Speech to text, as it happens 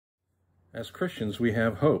As Christians, we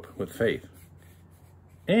have hope with faith,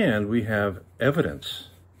 and we have evidence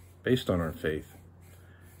based on our faith.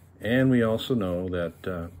 And we also know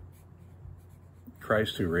that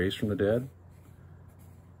Christ, who raised from the dead,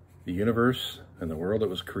 the universe and the world that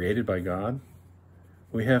was created by God,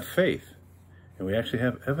 we have faith, and we actually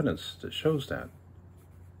have evidence that shows that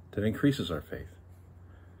increases our faith.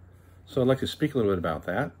 So I'd like to speak a little bit about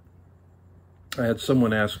that. I had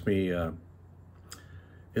someone ask me,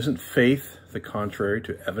 isn't faith the contrary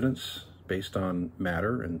to evidence based on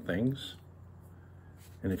matter and things?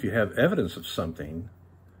 And if you have evidence of something,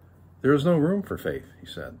 there is no room for faith, he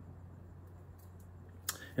said.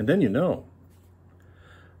 And then you know.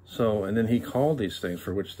 So, and then he called these things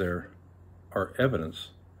for which there are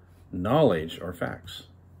evidence, knowledge, or facts.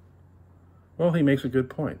 Well, he makes a good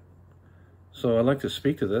point. So I'd like to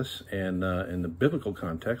speak to this and in the biblical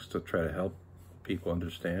context to try to help people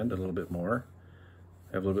understand a little bit more,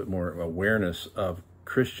 have a little bit more awareness of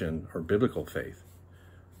Christian or biblical faith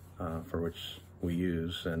for which we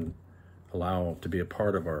use and allow to be a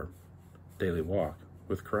part of our daily walk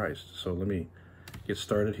with Christ. So let me get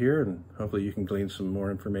started here, and hopefully you can glean some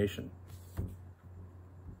more information.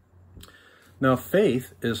 Now,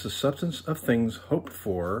 faith is the substance of things hoped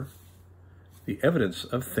for, the evidence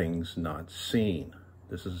of things not seen.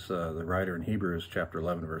 This is the writer in Hebrews chapter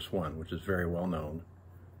 11, verse 1, which is very well known.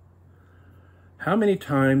 How many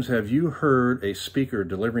times have you heard a speaker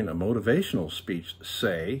delivering a motivational speech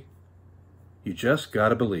say, "You just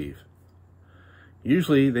gotta believe"?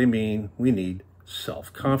 Usually they mean we need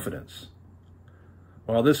self-confidence.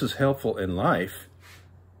 While this is helpful in life,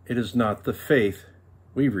 it is not the faith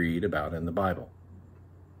we read about in the Bible.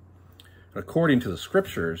 According to the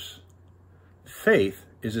scriptures, faith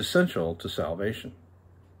is essential to salvation.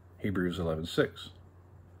 Hebrews 11:6.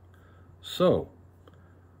 So,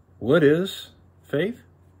 what is faith?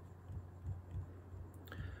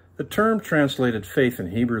 The term translated faith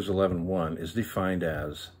in Hebrews 11:1 is defined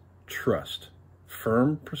as trust,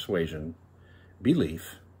 firm persuasion,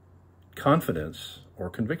 belief, confidence, or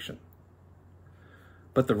conviction.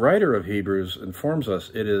 But the writer of Hebrews informs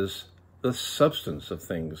us it is the substance of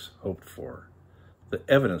things hoped for, the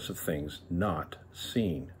evidence of things not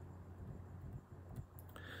seen.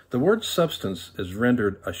 The word substance is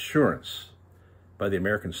rendered assurance by the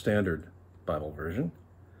American Standard Bible version.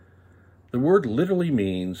 The word literally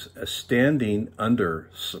means a standing under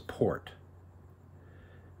support.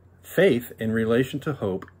 Faith in relation to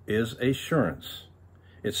hope is assurance.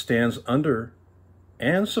 It stands under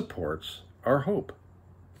and supports our hope.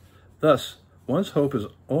 Thus, one's hope is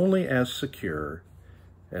only as secure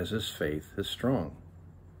as his faith is strong.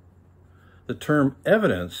 The term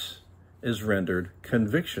evidence is rendered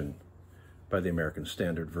conviction by the American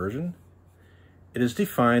Standard Version. It is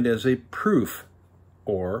defined as a proof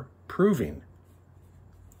or proving.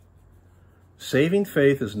 Saving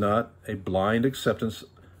faith is not a blind acceptance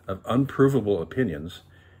of unprovable opinions.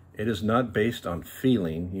 It is not based on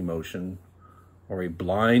feeling, emotion, or a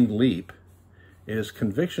blind leap. It is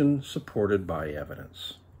conviction supported by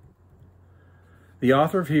evidence. The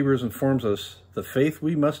author of Hebrews informs us the faith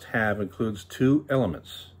we must have includes two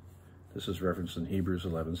elements. This is referenced in Hebrews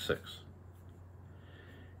 11:6.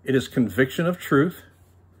 It is conviction of truth.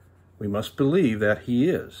 We must believe that he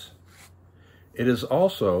is. It is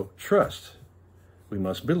also trust. We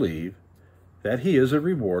must believe that he is a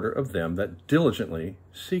rewarder of them that diligently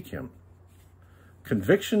seek him.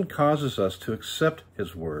 Conviction causes us to accept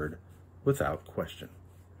his word without question.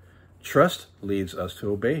 Trust leads us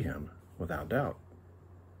to obey him without doubt.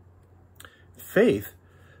 Faith,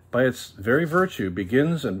 by its very virtue,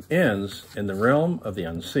 begins and ends in the realm of the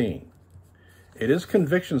unseen. It is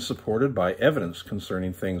conviction supported by evidence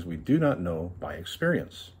concerning things we do not know by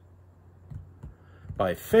experience.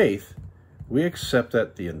 By faith, we accept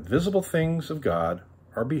that the invisible things of God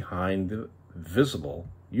are behind the visible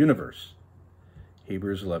universe.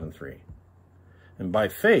 Hebrews 11:3. And by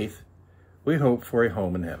faith, we hope for a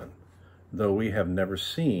home in heaven, though we have never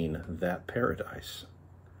seen that paradise.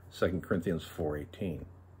 2 Corinthians 4:18.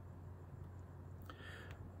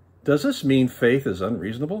 Does this mean faith is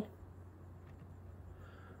unreasonable?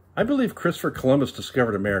 I believe Christopher Columbus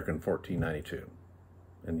discovered America in 1492,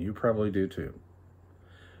 and you probably do too.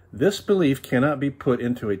 This belief cannot be put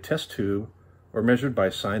into a test tube or measured by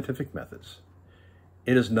scientific methods.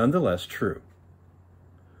 It is nonetheless true.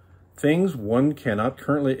 Things one cannot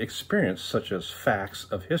currently experience, such as facts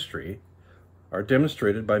of history, are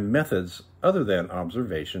demonstrated by methods other than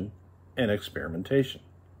observation and experimentation.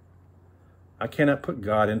 I cannot put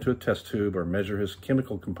God into a test tube or measure his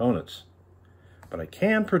chemical components, but I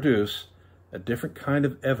can produce a different kind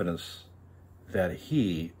of evidence that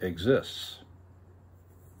he exists.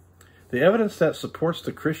 The evidence that supports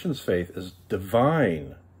the Christian's faith is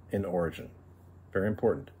divine in origin. Very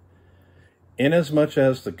important. Inasmuch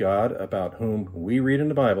as the God about whom we read in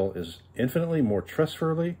the Bible is infinitely more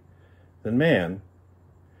trustworthy than man,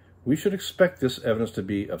 we should expect this evidence to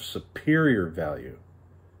be of superior value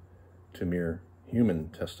to mere human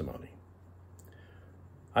testimony.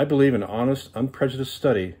 I believe an honest, unprejudiced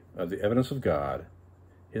study of the evidence of God,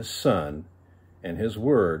 his Son, and his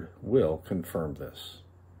Word will confirm this.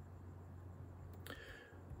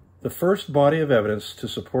 The first body of evidence to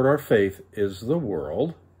support our faith is the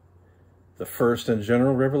world, the first and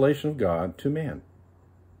general revelation of God to man.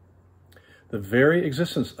 The very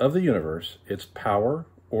existence of the universe, its power,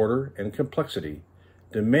 order, and complexity,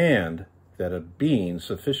 demand that a being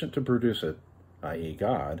sufficient to produce it, i.e.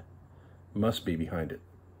 God, must be behind it.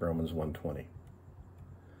 Romans 1:20.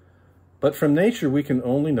 But from nature we can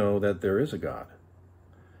only know that there is a God,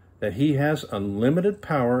 that he has unlimited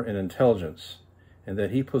power and intelligence, and that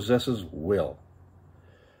he possesses will.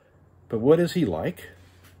 But what is he like?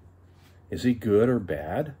 Is he good or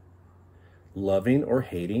bad? Loving or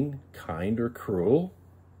hating? Kind or cruel?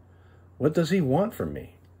 What does he want from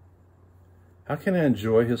me? How can I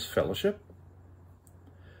enjoy his fellowship?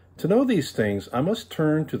 To know these things, I must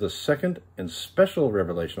turn to the second and special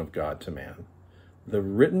revelation of God to man, the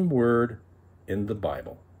written word in the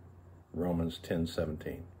Bible, Romans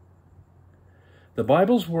 10:17. The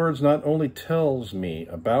Bible's words not only tells me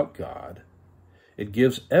about God, it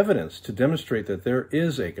gives evidence to demonstrate that there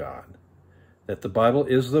is a God, that the Bible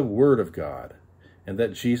is the Word of God, and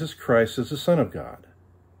that Jesus Christ is the Son of God.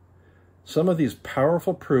 Some of these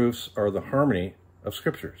powerful proofs are the harmony of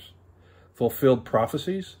Scriptures, fulfilled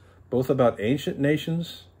prophecies, both about ancient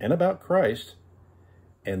nations and about Christ,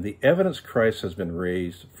 and the evidence Christ has been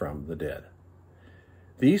raised from the dead.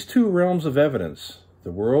 These two realms of evidence,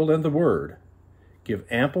 the world and the Word, give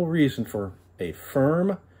ample reason for a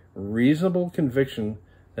firm, reasonable conviction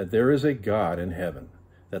that there is a God in heaven,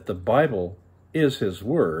 that the Bible is his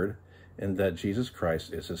Word, and that Jesus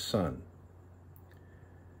Christ is his Son.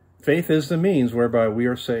 Faith is the means whereby we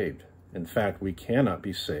are saved. In fact, we cannot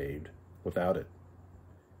be saved without it.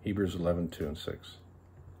 Hebrews 11:2 and 6.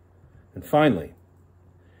 And finally,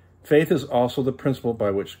 faith is also the principle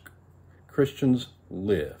by which Christians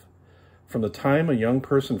live. From the time a young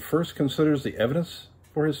person first considers the evidence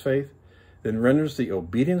for his faith, then renders the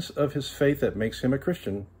obedience of his faith that makes him a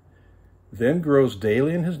Christian, then grows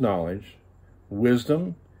daily in his knowledge,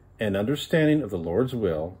 wisdom, and understanding of the Lord's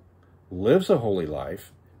will, lives a holy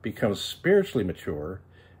life, becomes spiritually mature,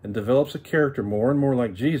 and develops a character more and more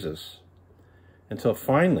like Jesus, until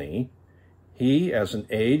finally, he, as an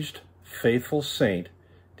aged, faithful saint,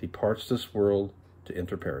 departs this world to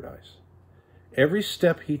enter paradise. Every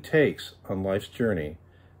step he takes on life's journey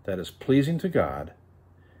that is pleasing to God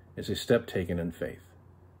is a step taken in faith.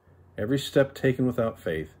 Every step taken without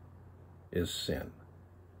faith is sin.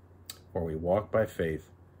 For we walk by faith,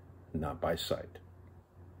 not by sight.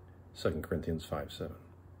 2 Corinthians 5:7.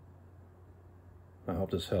 I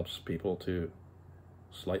hope this helps people to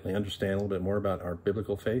slightly understand a little bit more about our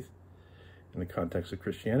biblical faith in the context of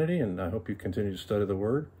Christianity, and I hope you continue to study the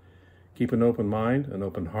Word. Keep an open mind, an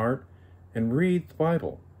open heart, and read the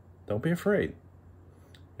Bible. Don't be afraid.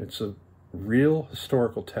 It's a real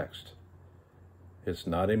historical text. It's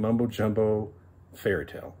not a mumbo-jumbo fairy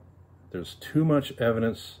tale. There's too much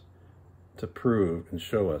evidence to prove and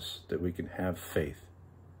show us that we can have faith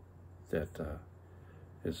that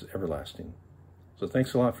is everlasting. So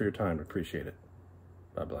thanks a lot for your time. I appreciate it.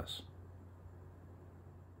 God bless.